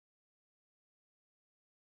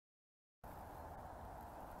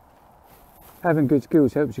Having good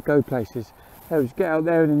skills helps you go places, helps you get out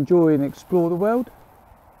there and enjoy and explore the world.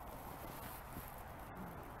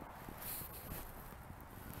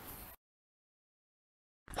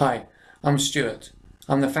 Hi, I'm Stuart.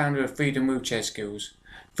 I'm the founder of Freedom Wheelchair Skills.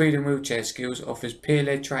 Freedom Wheelchair Skills offers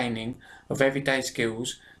peer-led training of everyday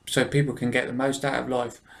skills so people can get the most out of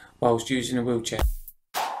life whilst using a wheelchair.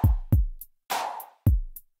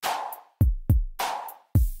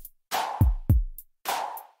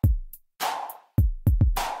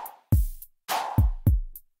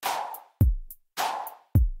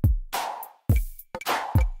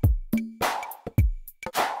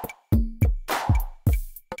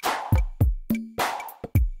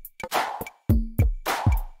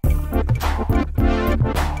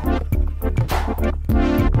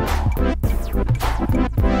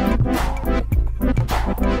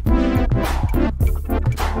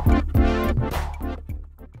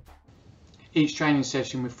 Each training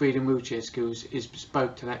session with Freedom Wheelchair Skills is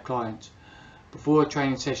bespoke to that client. Before a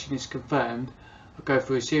training session is confirmed, I go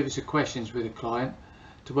through a series of questions with the client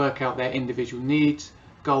to work out their individual needs,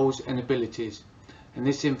 goals and abilities. And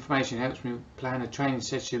this information helps me plan a training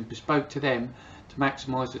session bespoke to them to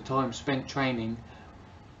maximise the time spent training.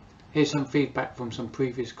 Here's some feedback from some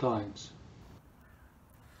previous clients.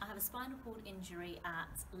 I have a spinal cord injury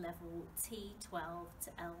at level T12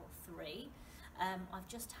 to L3. I've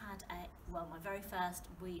just had my very first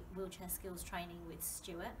wheelchair skills training with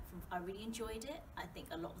Stuart. I really enjoyed it. I think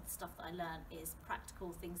a lot of the stuff that I learned is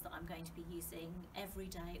practical things that I'm going to be using every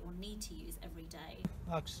day or need to use every day.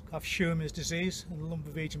 I have Schirmer's disease and the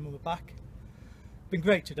lumbar region of my back. Been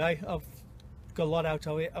great today. I've got a lot out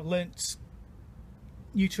of it. I've learnt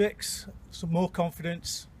new tricks, some more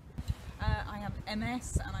confidence. I have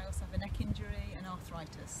MS and I also have a neck injury and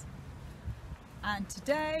arthritis. And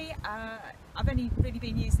today I've only really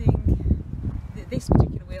been using this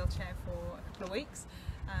particular wheelchair for a couple of weeks,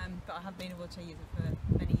 but I have been a wheelchair user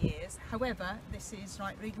for many years. However, this is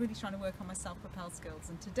really trying to work on my self-propelled skills,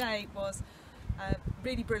 and today was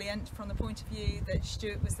really brilliant from the point of view that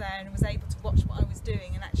Stuart was there and was able to watch what I was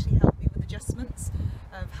doing and actually help me with adjustments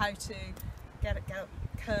of how to get up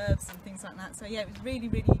curves and things like that. So yeah, it was really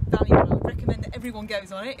valuable. I would recommend that everyone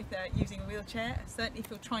goes on it if they're using a wheelchair, certainly if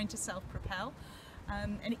you're trying to self-propel.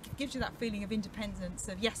 And it gives you that feeling of independence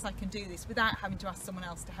of yes, I can do this without having to ask someone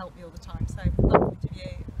else to help me all the time. So from that point of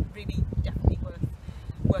view, really definitely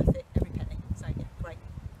worth it, every penny. So yeah, great.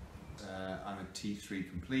 I'm a T3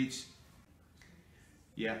 complete.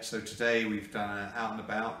 Yeah, so today we've done an out and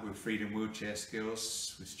about with Freedom Wheelchair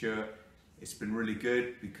Skills with Stuart. It's been really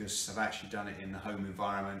good because I've actually done it in the home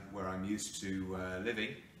environment where I'm used to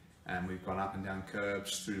living, and we've gone up and down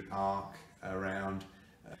curbs, through the park, around,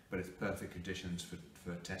 but it's perfect conditions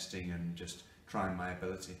for testing and just trying my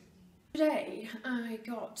ability. Today I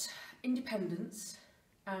got independence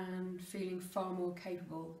and feeling far more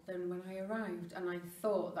capable than when I arrived, and I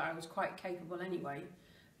thought that I was quite capable anyway,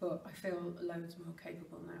 but I feel loads more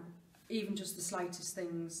capable now. Even just the slightest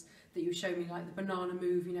things that you show me, like the banana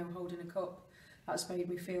move, you know, holding a cup, that's made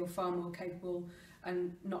me feel far more capable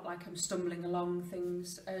and not like I'm stumbling along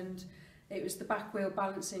things. And it was the back wheel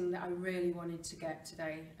balancing that I really wanted to get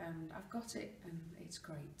today, and I've got it and it's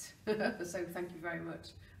great. So thank you very much.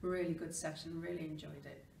 Really good session, really enjoyed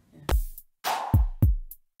it. Yeah.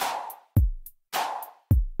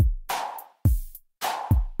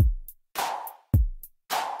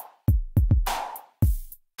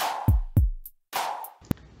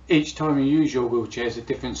 Each time you use your wheelchair is a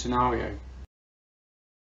different scenario.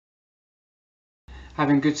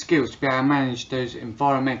 Having good skills to be able to manage those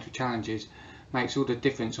environmental challenges makes all the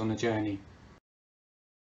difference on the journey.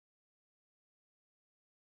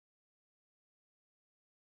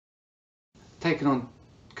 Taking on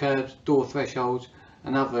curbs, door thresholds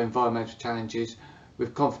and other environmental challenges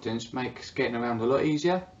with confidence makes getting around a lot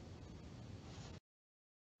easier.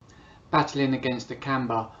 Battling against the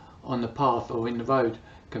camber on the path or in the road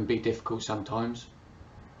can be difficult sometimes.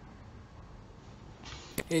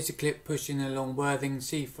 Here's a clip pushing along Worthing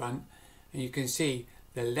seafront, and you can see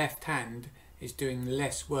the left hand is doing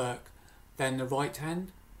less work than the right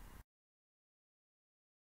hand.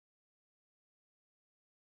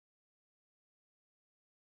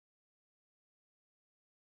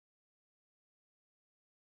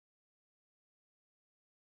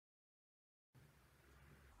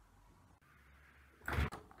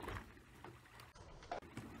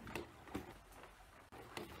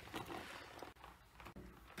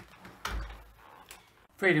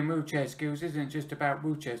 Freedom Wheelchair Skills isn't just about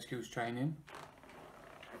wheelchair skills training,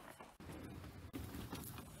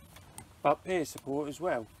 But peer support as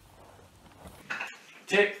well.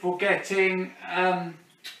 Tip for getting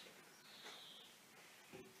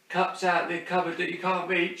cups out the cupboard that you can't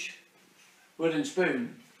reach, wooden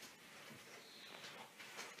spoon.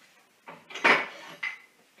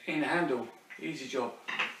 In the handle, easy job.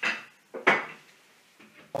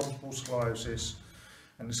 Multiple sclerosis,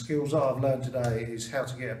 and the skills that I've learned today is how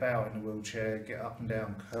to get about in a wheelchair, get up and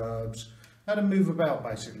down curbs, how to move about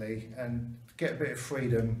basically, and get a bit of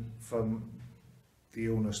freedom from the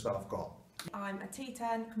illness that I've got. I'm a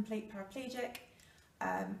T10 complete paraplegic.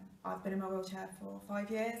 I've been in my wheelchair for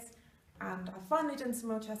 5 years, and I've finally done some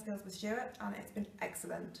wheelchair skills with Stuart, and it's been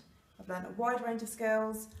excellent. I've learned a wide range of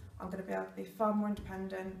skills. I'm going to be able to be far more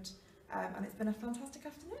independent, and it's been a fantastic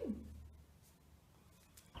afternoon.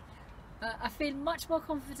 I feel much more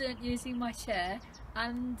confident using my chair,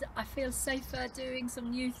 and I feel safer doing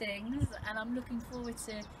some new things, and I'm looking forward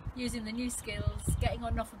to using the new skills, getting on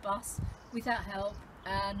and off a bus without help,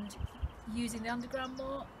 and using the underground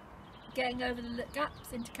more, getting over the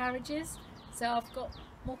gaps into carriages, so I've got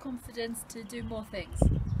more confidence to do more things.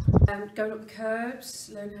 Going up the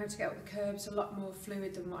curbs, learning how to get up the curbs a lot more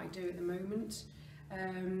fluid than what I do at the moment.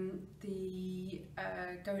 Going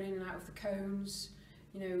in and out of the cones,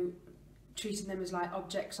 you know, treating them as like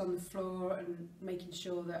objects on the floor and making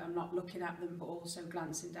sure that I'm not looking at them but also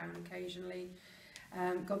glancing down occasionally.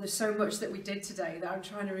 God, there's so much that we did today that I'm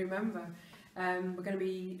trying to remember. We're going to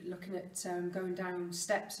be looking at going down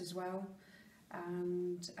steps as well,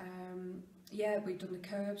 and yeah, we've done the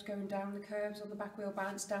curbs, going down the curbs on the back wheel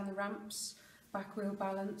balance, down the ramps, back wheel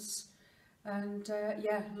balance, and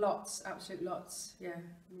yeah, lots, absolute lots, yeah,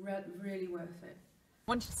 really worth it.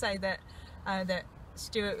 I wanted to say that that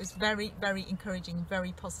Stuart was very, very encouraging,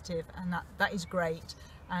 very positive, and that is great,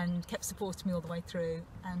 and kept supporting me all the way through,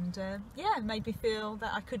 and yeah, made me feel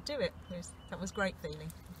that I could do it. That was a great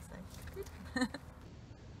feeling. So, good.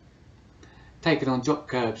 Taking on drop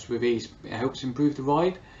curbs with ease helps improve the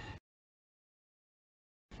ride,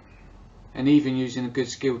 and even using a good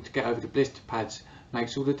skill to get over the blister pads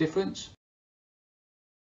makes all the difference.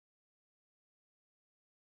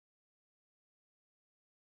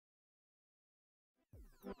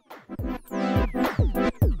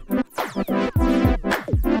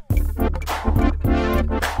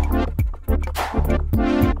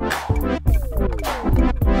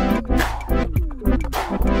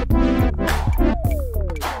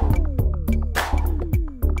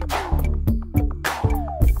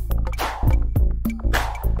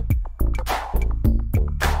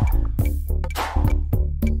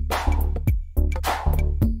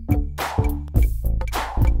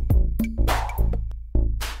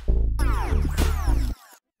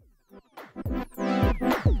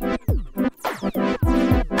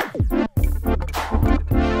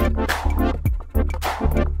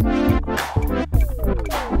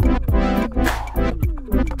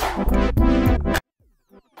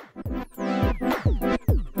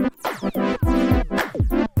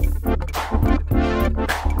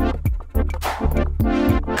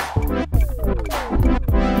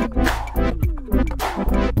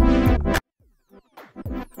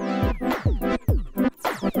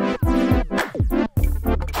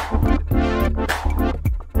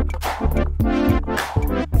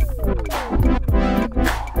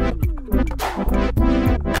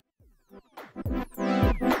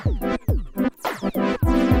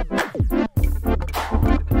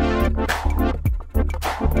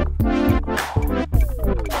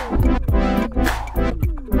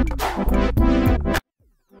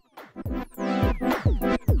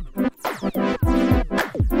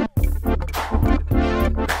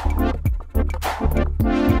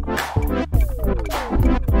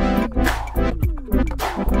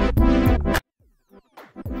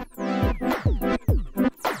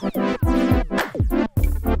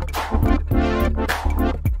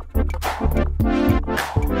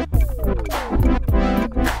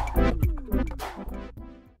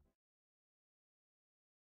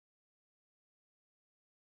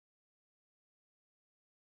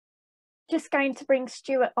 Just going to bring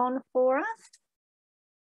Stuart on for us.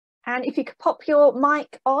 And if you could pop your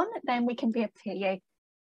mic on, then we can be able to hear you.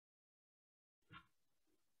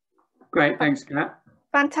 Great, thanks, Kat.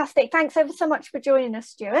 Fantastic. Thanks ever so much for joining us,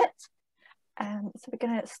 Stuart. So we're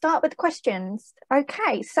going to start with questions.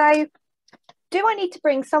 Okay, so do I need to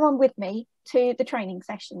bring someone with me to the training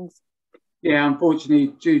sessions? Yeah,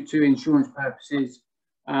 unfortunately, due to insurance purposes,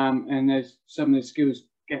 and there's some of the skills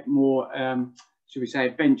get more, should we say,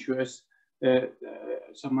 adventurous,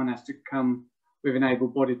 someone has to come with an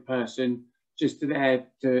able-bodied person just to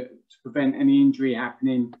prevent any injury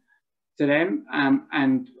happening to them,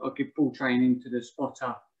 and I'll give full training to the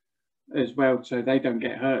spotter as well, so they don't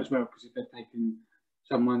get hurt as well, because if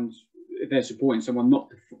they're supporting someone not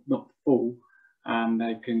to fall,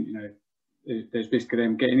 they can, you know, there's risk of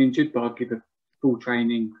them getting injured, but I give a full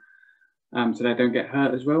training so they don't get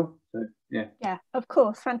hurt as well. So yeah. Yeah, of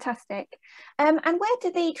course, fantastic. And where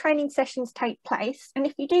do the training sessions take place? And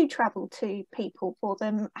if you do travel to people for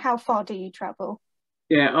them, how far do you travel?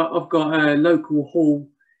 Yeah, I've got a local hall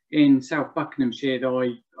in South Buckinghamshire that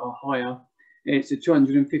I hire. It's a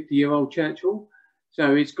 250-year-old church hall,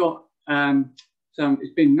 so it's got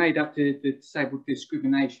it's been made up to the Disabled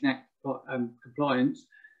Discrimination Act compliance,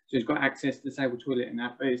 so it's got access to the disabled toilet and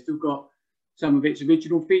that, but it's still got some of its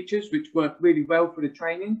original features which work really well for the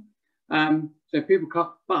training. So if people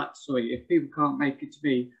can't make it to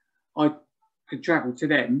me, I could travel to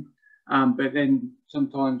them, but then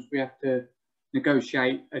sometimes we have to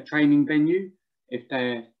negotiate a training venue if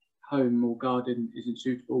their home or garden isn't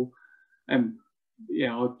suitable.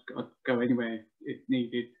 Yeah, I'd go anywhere if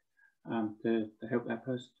needed to help that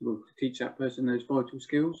person, to teach that person those vital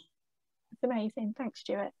skills. That's amazing. Thanks,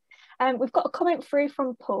 Stuart. We've got a comment through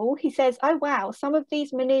from Paul. He says, "Oh wow, some of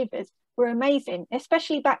these manoeuvres were amazing,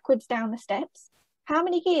 especially backwards down the steps. How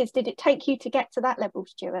many years did it take you to get to that level,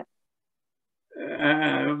 Stuart?"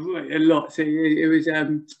 A lot. So it was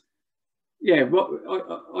yeah.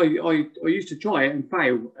 I used to try it and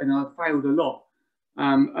fail, and I failed a lot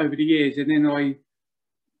over the years, and then I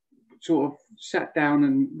sort of sat down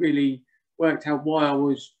and really worked out why I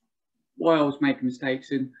was making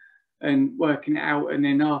mistakes and working it out, and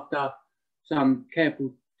then after some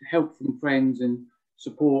careful help from friends and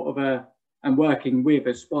support of and working with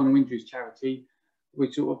a spinal injuries charity,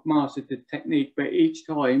 we sort of mastered the technique. But each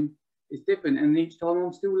time it's different, and each time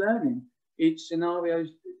I'm still learning. Each scenario is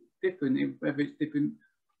different, whether it's different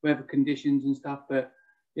weather conditions and stuff. But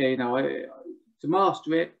yeah, you know, to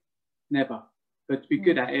master it, never. But to be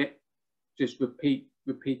good at it, just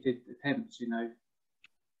repeated attempts, you know.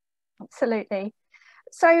 Absolutely.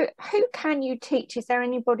 So who can you teach? Is there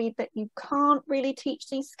anybody that you can't really teach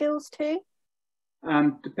these skills to?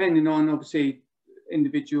 Depending on obviously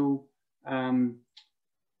individual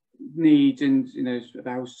needs and, you know,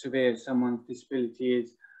 how severe someone's disability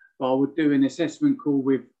is. But I would do an assessment call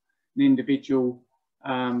with an individual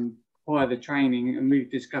prior to the training and really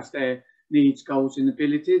discuss their needs, goals and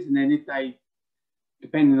abilities. And then if they,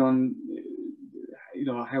 depending on, you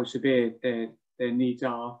know, how severe their needs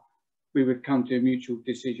are, we would come to a mutual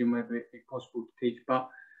decision whether it be possible to teach. But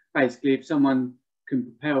basically, if someone can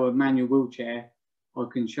propel a manual wheelchair, I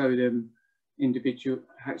can show them individual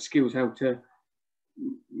skills, how to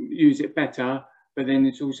use it better, but then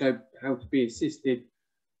it's also how to be assisted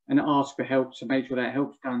and ask for help to make sure that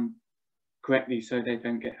help's done correctly so they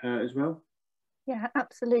don't get hurt as well. Yeah,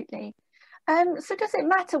 absolutely. So does it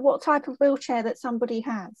matter what type of wheelchair that somebody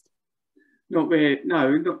has? Not really,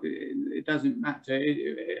 no, it doesn't matter.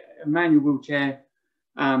 A manual wheelchair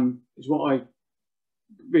is what I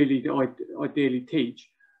really ideally teach,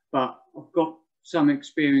 but I've got some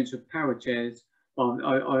experience of power chairs.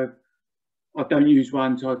 I don't use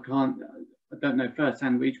one, so I don't know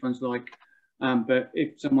firsthand what each one's like. But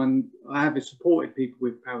if I have supported people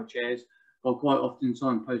with power chairs, I'll quite often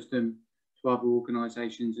signpost them to other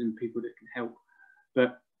organisations and people that can help.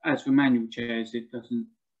 But as for manual chairs, it doesn't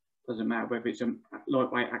matter whether it's a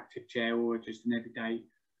lightweight active chair or just an everyday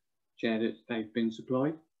chair that they've been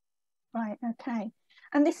supplied. Right, okay.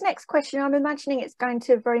 And this next question, I'm imagining it's going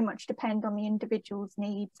to very much depend on the individual's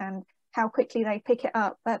needs and how quickly they pick it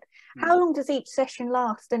up. But how long does each session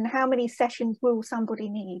last, and how many sessions will somebody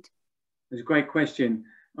need? It's a great question.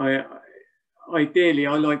 Ideally,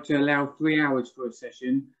 I like to allow 3 hours for a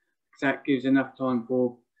session, because that gives enough time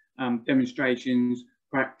for demonstrations,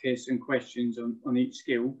 practice and questions on each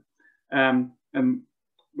skill. And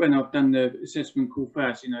when I've done the assessment call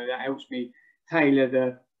first, you know, that helps me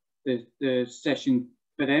tailor the session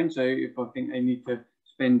for them. So if I think they need to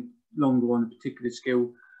spend longer on a particular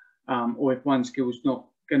skill, or if one skill is not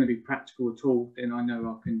going to be practical at all, then I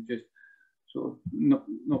know I can just sort of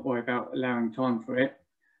not worry about allowing time for it.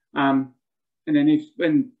 And then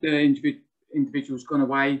when the individual's gone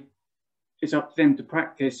away, it's up to them to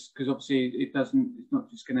practice, because obviously it's not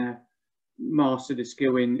just going to master the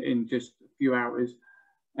skill in just a few hours.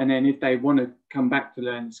 And then if they want to come back to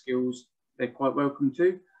learn the skills, they're quite welcome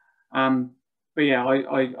to. But yeah,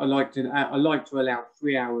 I like to allow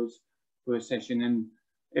 3 hours for a session. And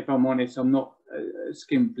if I'm honest, I'm not a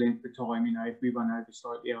skinflint for time. You know, if we run over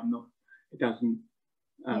slightly, it doesn't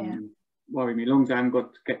worry me. As long as I haven't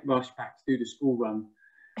got to get rushed back to do the school run,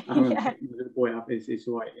 pick the little boy up, it's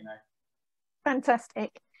all right, you know.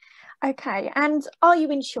 Fantastic. Okay, and are you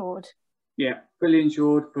insured? Yeah, fully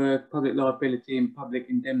insured for public liability and public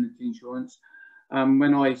indemnity insurance.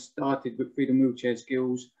 When I started with Freedom Wheelchair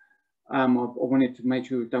Skills, I wanted to make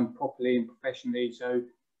sure it was done properly and professionally, so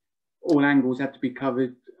all angles had to be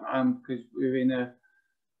covered, because we're in a,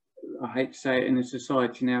 I hate to say it, in a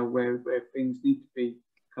society now where things need to be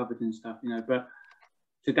covered and stuff, you know. But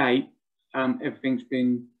to date, everything's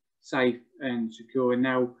been safe and secure. And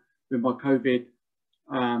now with my COVID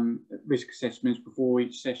risk assessments before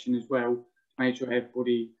each session as well, to make sure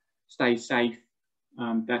everybody stays safe.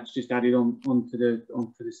 That's just added onto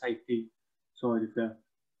the safety side of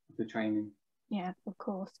the training. Yeah, of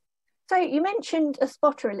course. So you mentioned a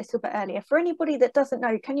spotter a little bit earlier. For anybody that doesn't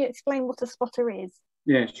know, can you explain what a spotter is?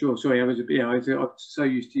 Yeah, sure. Sorry, I was so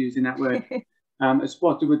used to using that word. A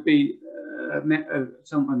spotter would be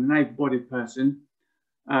someone, an able-bodied person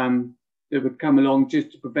that would come along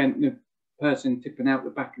just to prevent the person tipping out the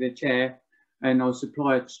back of their chair, and I'll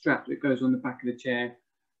supply a strap that goes on the back of the chair,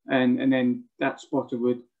 and then that spotter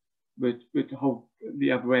would hold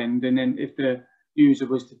the other end, and then if the user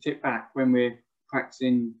was to tip back when we're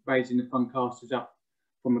practicing raising the front casters up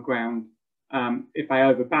from the ground, if they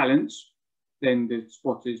overbalance, then the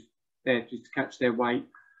spotter's there just to catch their weight,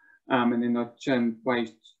 and then I've shown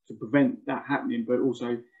ways to prevent that happening. But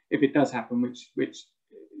also, if it does happen, which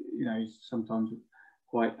you know is sometimes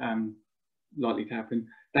quite likely to happen,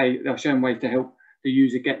 they've shown ways to help the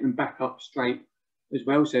user get them back up straight as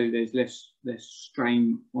well, so there's less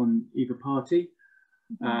strain on either party.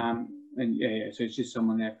 And yeah, so it's just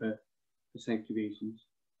someone there for safety reasons.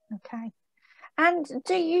 Okay. And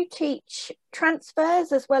do you teach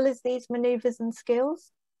transfers as well as these manoeuvres and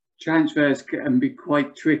skills? Transfers can be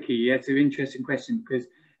quite tricky. Yeah, it's an interesting question because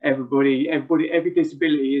every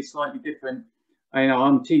disability is slightly different. I know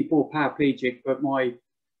I'm T4 paraplegic, but my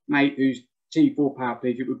mate who's T4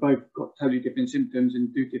 paraplegic, we've both got totally different symptoms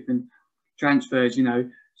and do different transfers, you know.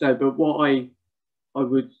 So, but what I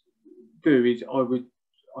would do is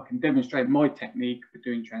I can demonstrate my technique for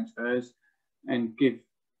doing transfers and give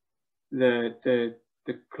the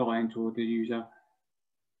client or the user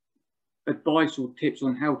advice or tips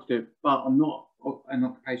on how to do it. But I'm not an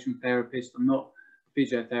occupational therapist, I'm not a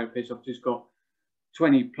physiotherapist. I've just got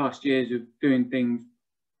 20+ years of doing things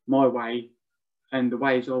my way and the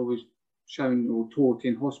ways I was shown or taught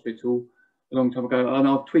in hospital a long time ago, and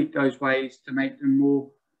I've tweaked those ways to make them more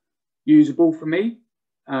usable for me.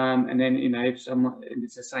 And then, you know, if someone, and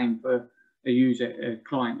it's the same for a user, a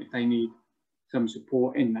client, if they need some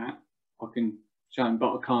support in that, I can show them,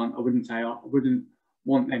 but I wouldn't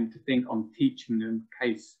want them to think I'm teaching them in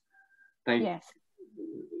case they, yes,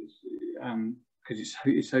 because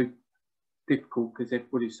it's so difficult because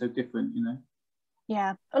everybody's so different, you know.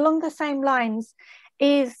 Yeah, along the same lines,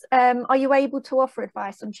 are you able to offer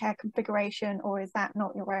advice on chair configuration, or is that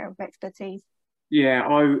not your area of expertise? Yeah,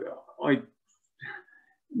 I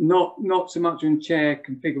not so much on chair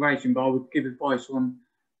configuration, but I would give advice on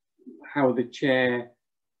how the chair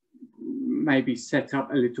may be set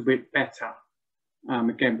up a little bit better.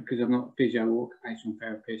 Again, because I'm not a physio or occupational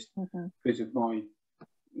therapist, because of my,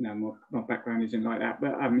 you know, my background isn't like that.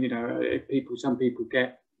 But you know, some people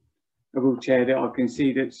get a wheelchair that I can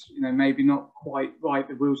see that's, you know, maybe not quite right.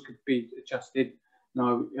 The wheels could be adjusted.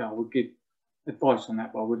 And I would give advice on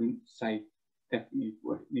that, but I wouldn't say definitely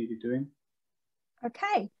what needed doing.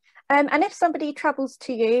 Okay. And if somebody travels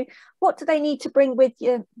to you, what do they need to bring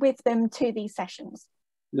with them to these sessions?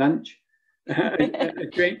 Lunch, a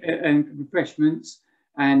drink and refreshments,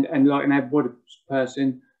 and like an able-bodied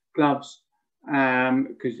person, gloves,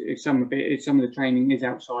 because some of the training is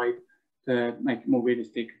outside to make it more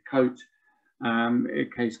realistic. A coat, in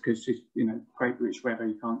case, because you know, great British weather,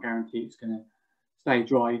 you can't guarantee it's going to stay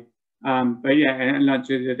dry. But yeah, and lunch,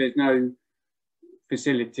 there's no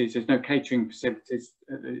facilities, there's no catering facilities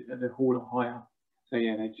at the hall of hire. So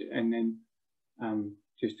yeah, and then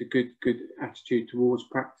just a good attitude towards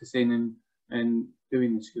practicing and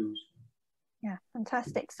doing the skills. Yeah,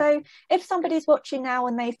 fantastic. So if somebody's watching now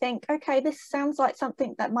and they think, okay, this sounds like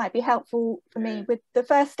something that might be helpful for me, would the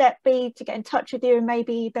first step be to get in touch with you, and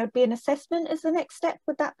maybe there'd be an assessment as the next step?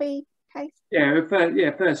 Would that be the case?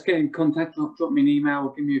 Yeah, first get in contact, drop me an email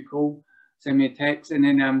or give me a call, send me a text, and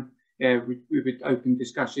then we would open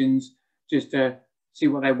discussions just to see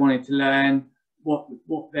what they wanted to learn, what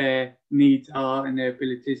their needs are and their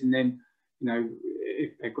abilities, and then, you know,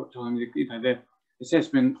 if they've got time, you know, the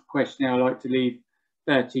assessment questionnaire I like to leave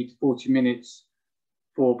 30 to 40 minutes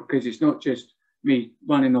for, because it's not just me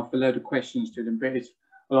running off a load of questions to them, but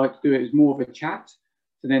I like to do it as more of a chat,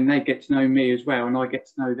 so then they get to know me as well and I get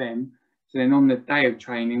to know them. So then on the day of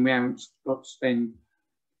training, we haven't got to spend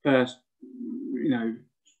first, you know,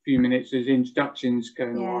 few minutes as introductions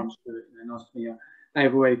going on, and then nice to meet you.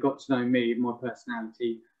 They've already got to know me, my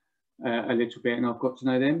personality, a little bit, and I've got to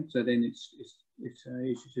know them. So then it's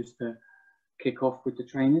just to kick off with the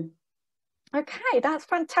training. Okay, that's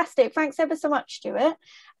fantastic. Thanks ever so much, Stuart.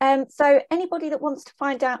 So anybody that wants to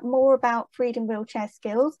find out more about Freedom Wheelchair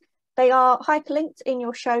Skills, they are hyperlinked in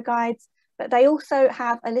your show guides, but they also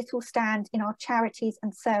have a little stand in our charities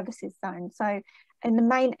and services zone. So in the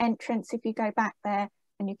main entrance, if you go back there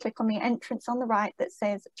and you click on the entrance on the right that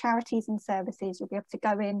says charities and services, you'll be able to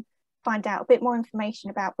go in, find out a bit more information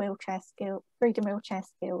about Freedom Wheelchair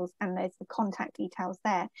Skills, and there's the contact details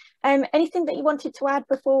there. Anything that you wanted to add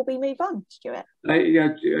before we move on, Stuart?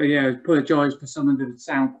 Yeah, apologise for some of the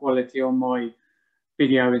sound quality on my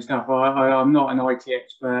video and stuff. I'm not an IT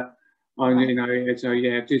expert. You know, so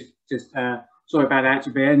yeah, just sorry about that.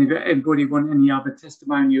 But anybody want any other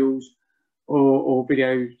testimonials or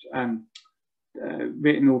videos,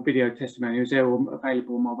 written or video testimonials, they're all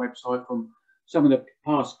available on my website from some of the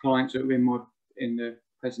past clients that were in the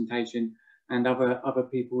presentation, and other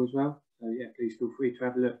people as well. So yeah, please feel free to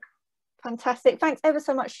have a look. Fantastic. Thanks ever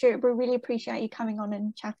so much, Stuart. We really appreciate you coming on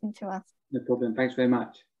and chatting to us. No problem. Thanks very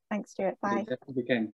much. Thanks, Stuart. Bye. Have a good weekend.